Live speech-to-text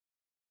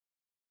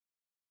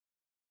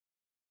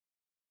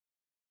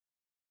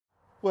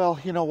Well,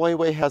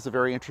 Weiwei has a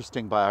very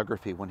interesting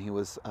biography. When he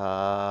was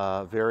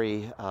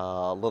very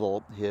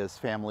little, his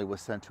family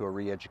was sent to a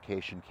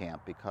re-education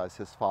camp because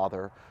his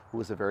father, who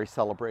was a very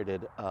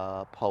celebrated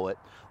poet,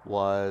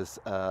 was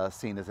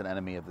seen as an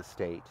enemy of the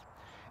state.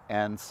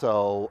 And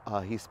so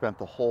he spent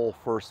the whole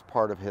first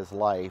part of his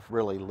life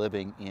really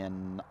living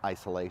in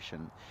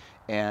isolation.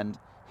 And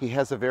he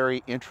has a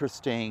very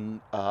interesting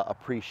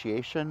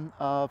appreciation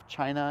of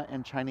China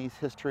and Chinese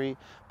history,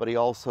 but he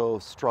also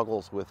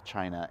struggles with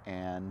China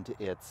and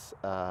its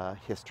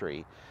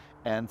history.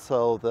 And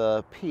so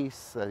the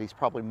piece that he's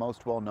probably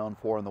most well known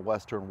for in the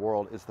Western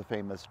world is the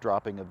famous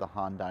dropping of the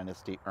Han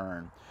Dynasty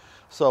urn.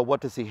 So what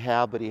does he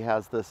have? But he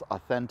has this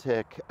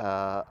authentic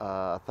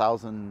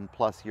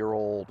 1,000+ year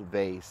old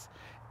vase,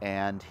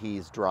 and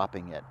he's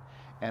dropping it.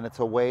 And it's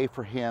a way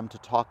for him to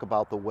talk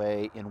about the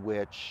way in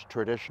which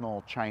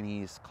traditional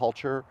Chinese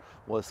culture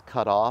was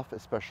cut off,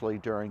 especially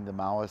during the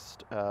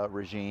Maoist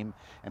regime,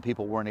 and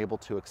people weren't able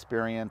to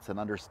experience and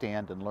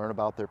understand and learn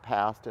about their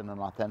past in an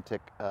authentic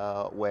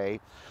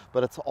way.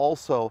 But it's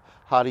also,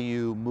 how do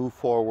you move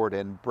forward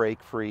and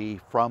break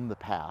free from the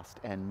past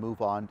and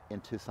move on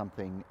into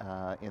something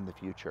in the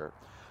future.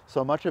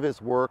 So much of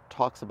his work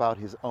talks about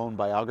his own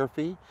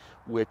biography,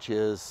 which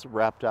is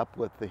wrapped up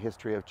with the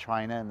history of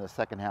China in the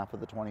second half of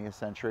the 20th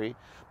century.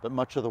 But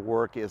much of the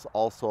work is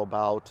also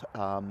about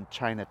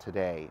China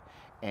today,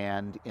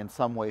 and in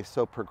some ways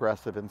so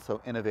progressive and so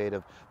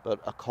innovative,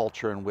 but a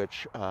culture in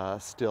which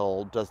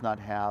still does not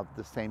have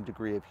the same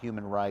degree of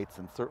human rights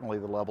and certainly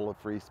the level of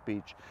free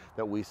speech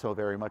that we so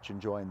very much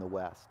enjoy in the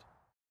West.